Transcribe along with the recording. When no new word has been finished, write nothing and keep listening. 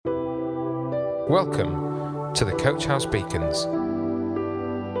Welcome to the Coach House Beacons.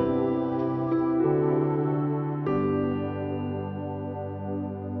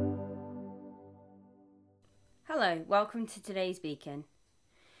 Hello, welcome to today's beacon.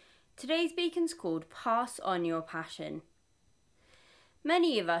 Today's beacon's called Pass On Your Passion.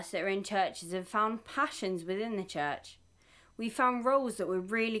 Many of us that are in churches have found passions within the church. We've found roles that we're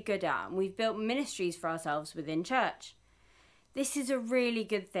really good at, and we've built ministries for ourselves within church. This is a really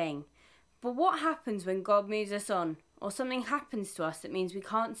good thing. But what happens when God moves us on, or something happens to us that means we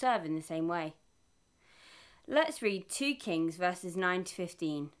can't serve in the same way? Let's read 2 Kings verses 9 to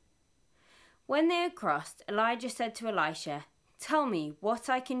 15. When they had crossed, Elijah said to Elisha, "Tell me what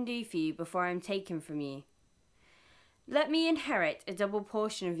I can do for you before I am taken from you." "Let me inherit a double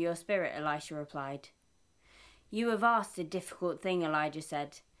portion of your spirit," Elisha replied. "You have asked a difficult thing," Elijah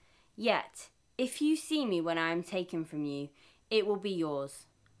said. "Yet, if you see me when I am taken from you, it will be yours.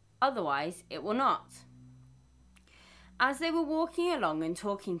 Otherwise, it will not." As they were walking along and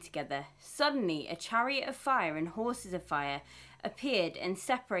talking together, suddenly a chariot of fire and horses of fire appeared and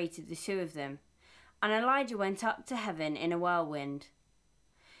separated the two of them, and Elijah went up to heaven in a whirlwind.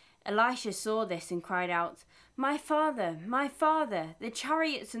 Elisha saw this and cried out, my father, the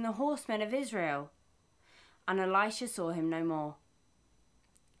chariots and the horsemen of Israel!" And Elisha saw him no more.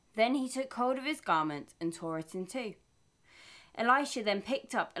 Then he took hold of his garment and tore it in two. Elisha then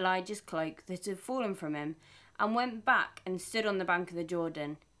picked up Elijah's cloak that had fallen from him and went back and stood on the bank of the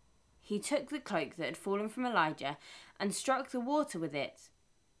Jordan. He took the cloak that had fallen from Elijah and struck the water with it.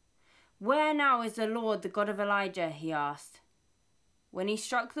 "Where now is the Lord, the God of Elijah?" he asked. When he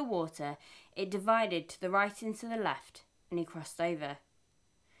struck the water, it divided to the right and to the left, and he crossed over.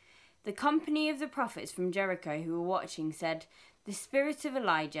 The company of the prophets from Jericho who were watching said, "The spirit of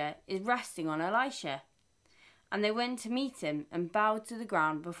Elijah is resting on Elisha." And they went to meet him and bowed to the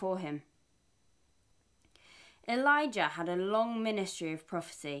ground before him. Elijah had a long ministry of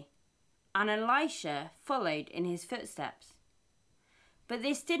prophecy, and Elisha followed in his footsteps. But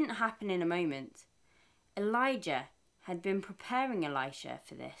this didn't happen in a moment. Elijah had been preparing Elisha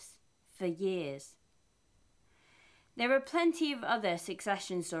for this for years. There are plenty of other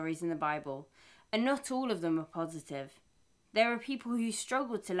succession stories in the Bible, and not all of them are positive. There are people who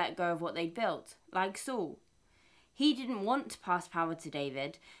struggled to let go of what they'd built, like Saul. He didn't want to pass power to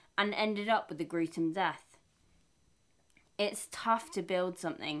David and ended up with a gruesome death. It's tough to build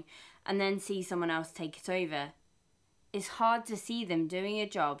something and then see someone else take it over. It's hard to see them doing a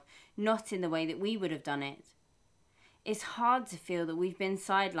job not in the way that we would have done it. It's hard to feel that we've been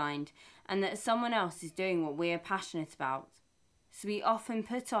sidelined and that someone else is doing what we are passionate about. So we often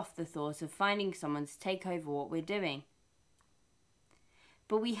put off the thought of finding someone to take over what we're doing.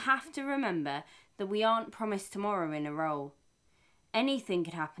 But we have to remember that we aren't promised tomorrow in a role. Anything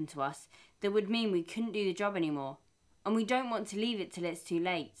could happen to us that would mean we couldn't do the job anymore, and we don't want to leave it till it's too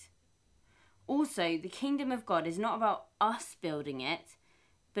late. Also, the kingdom of God is not about us building it,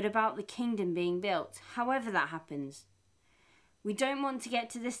 but about the kingdom being built, however that happens. We don't want to get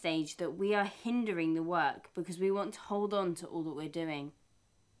to the stage that we are hindering the work because we want to hold on to all that we're doing.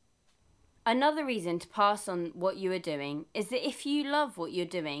 Another reason to pass on what you are doing is that if you love what you're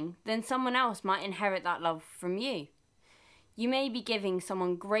doing, then someone else might inherit that love from you. You may be giving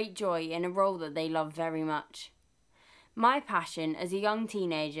someone great joy in a role that they love very much. My passion as a young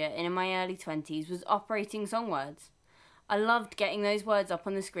teenager in my early 20s was operating songwords. I loved getting those words up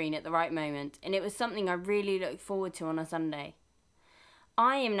on the screen at the right moment, and it was something I really looked forward to on a Sunday.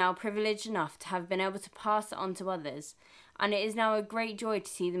 I am now privileged enough to have been able to pass it on to others, and it is now a great joy to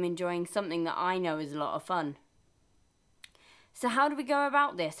see them enjoying something that I know is a lot of fun. So how do we go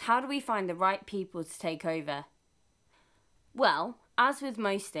about this? How do we find the right people to take over? Well, as with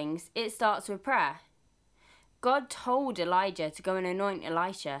most things, it starts with prayer. God told Elijah to go and anoint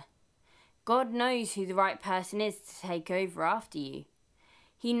Elisha. God knows who the right person is to take over after you.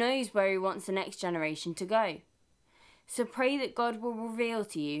 He knows where he wants the next generation to go. So pray that God will reveal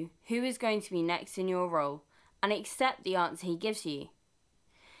to you who is going to be next in your role and accept the answer he gives you.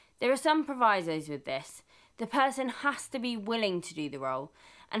 There are some provisos with this. The person has to be willing to do the role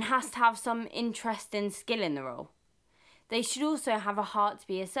and has to have some interest and skill in the role. They should also have a heart to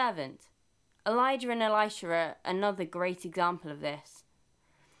be a servant. Elijah and Elisha are another great example of this.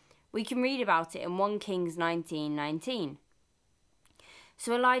 We can read about it in 1 Kings 19:19.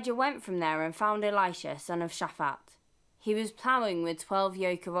 So Elijah went from there and found Elisha, son of Shaphat. He was ploughing with 12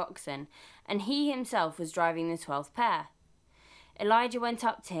 yoke of oxen, and he himself was driving the 12th pair. Elijah went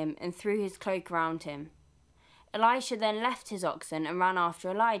up to him and threw his cloak around him. Elisha then left his oxen and ran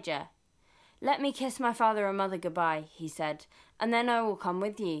after Elijah. "Let me kiss my father and mother goodbye," he said, "and then I will come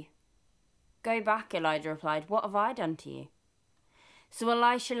with you." "Go back," Elijah replied. "What have I done to you?" So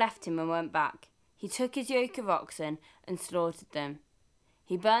Elisha left him and went back. He took his yoke of oxen and slaughtered them.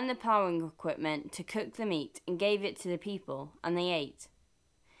 He burned the ploughing equipment to cook the meat and gave it to the people, and they ate.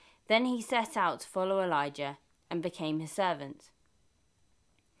 Then he set out to follow Elijah and became his servant.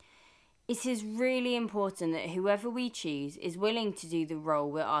 It is really important that whoever we choose is willing to do the role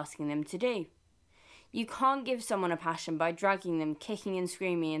we're asking them to do. You can't give someone a passion by dragging them kicking and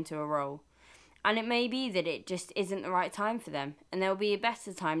screaming into a role. And it may be that it just isn't the right time for them, and there'll be a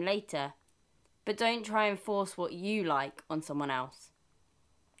better time later. But don't try and force what you like on someone else.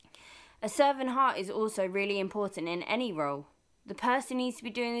 A servant heart is also really important in any role. The person needs to be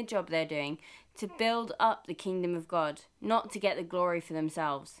doing the job they're doing to build up the kingdom of God, not to get the glory for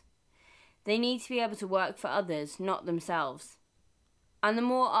themselves. They need to be able to work for others, not themselves. And the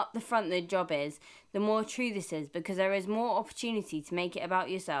more up the front the job is, the more true this is, because there is more opportunity to make it about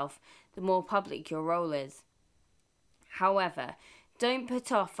yourself, the more public your role is. However, don't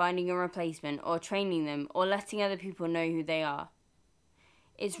put off finding a replacement or training them or letting other people know who they are.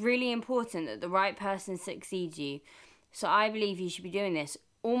 It's really important that the right person succeeds you, so I believe you should be doing this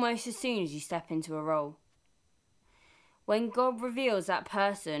almost as soon as you step into a role. When God reveals that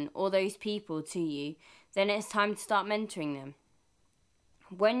person or those people to you, then it's time to start mentoring them.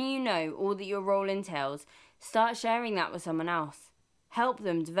 When you know all that your role entails, start sharing that with someone else. Help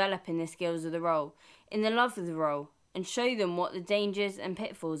them develop in the skills of the role, in the love of the role, and show them what the dangers and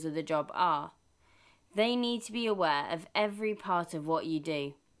pitfalls of the job are. They need to be aware of every part of what you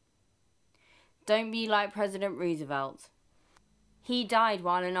do. Don't be like President Roosevelt. He died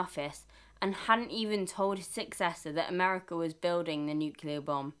while in office and hadn't even told his successor that America was building the nuclear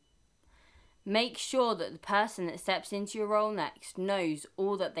bomb. Make sure that the person that steps into your role next knows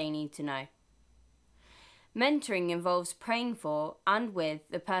all that they need to know. Mentoring involves praying for and with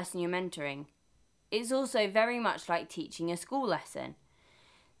the person you're mentoring. It's also very much like teaching a school lesson.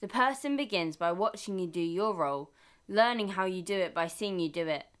 The person begins by watching you do your role, learning how you do it by seeing you do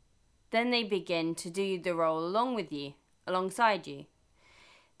it. Then they begin to do the role along with you, alongside you.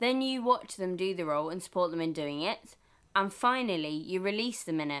 Then you watch them do the role and support them in doing it. And finally, you release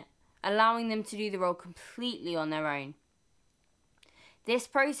them in it, allowing them to do the role completely on their own. This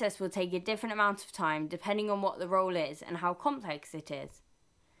process will take a different amount of time depending on what the role is and how complex it is.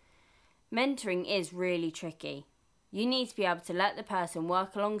 Mentoring is really tricky. You need to be able to let the person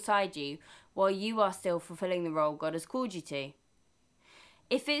work alongside you while you are still fulfilling the role God has called you to.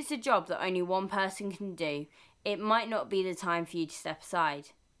 If it's a job that only one person can do, it might not be the time for you to step aside,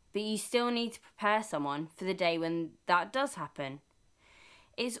 but you still need to prepare someone for the day when that does happen.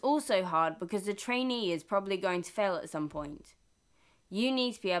 It's also hard because the trainee is probably going to fail at some point. You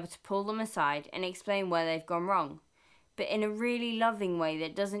need to be able to pull them aside and explain where they've gone wrong, but in a really loving way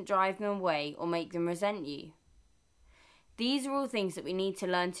that doesn't drive them away or make them resent you. These are all things that we need to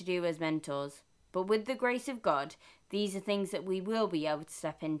learn to do as mentors, but with the grace of God, these are things that we will be able to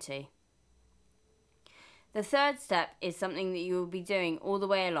step into. The third step is something that you will be doing all the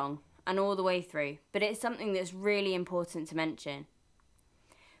way along and all the way through, but it's something that's really important to mention.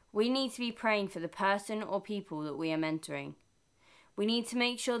 We need to be praying for the person or people that we are mentoring. We need to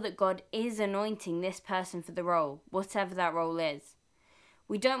make sure that God is anointing this person for the role, whatever that role is.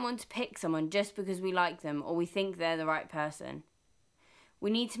 We don't want to pick someone just because we like them or we think they're the right person. We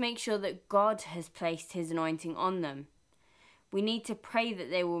need to make sure that God has placed his anointing on them. We need to pray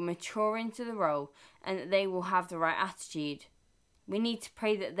that they will mature into the role and that they will have the right attitude. We need to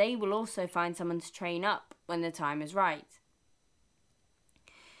pray that they will also find someone to train up when the time is right.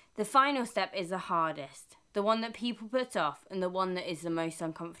 The final step is the hardest, the one that people put off and the one that is the most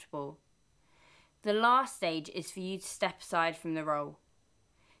uncomfortable. The last stage is for you to step aside from the role.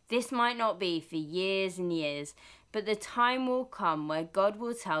 This might not be for years and years, but the time will come where God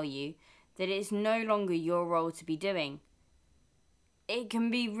will tell you that it's no longer your role to be doing. It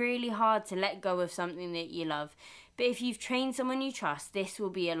can be really hard to let go of something that you love, but if you've trained someone you trust, this will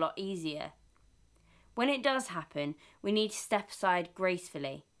be a lot easier. When it does happen, we need to step aside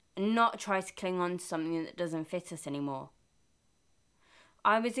gracefully and not try to cling on to something that doesn't fit us anymore.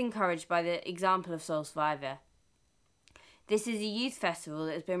 I was encouraged by the example of Soul Survivor. This is a youth festival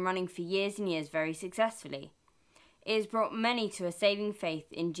that has been running for years and years very successfully. It has brought many to a saving faith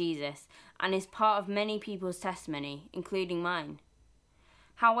in Jesus and is part of many people's testimony, including mine.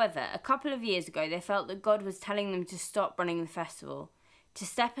 However, a couple of years ago they felt that God was telling them to stop running the festival, to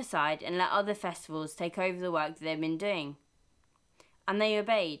step aside and let other festivals take over the work that they've been doing. And they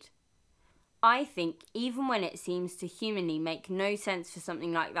obeyed. I think even when it seems to humanly make no sense for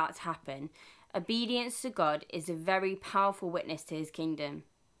something like that to happen, obedience to God is a very powerful witness to his kingdom.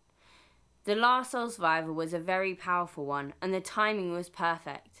 The last Soul Survivor was a very powerful one, and the timing was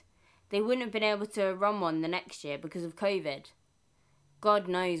perfect. They wouldn't have been able to run one the next year because of COVID. God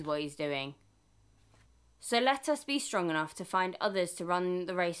knows what he's doing. So let us be strong enough to find others to run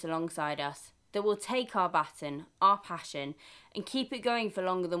the race alongside us, that will take our baton, our passion, and keep it going for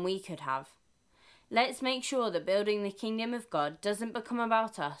longer than we could have. Let's make sure that building the kingdom of God doesn't become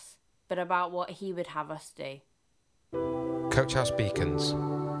about us, but about what he would have us do. Coach House Beacons,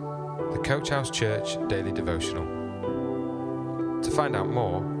 the Coach House Church Daily Devotional. To find out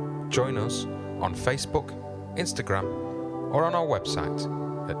more, join us on Facebook, Instagram, or on our website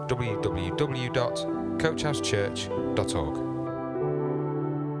at www.coachhousechurch.org.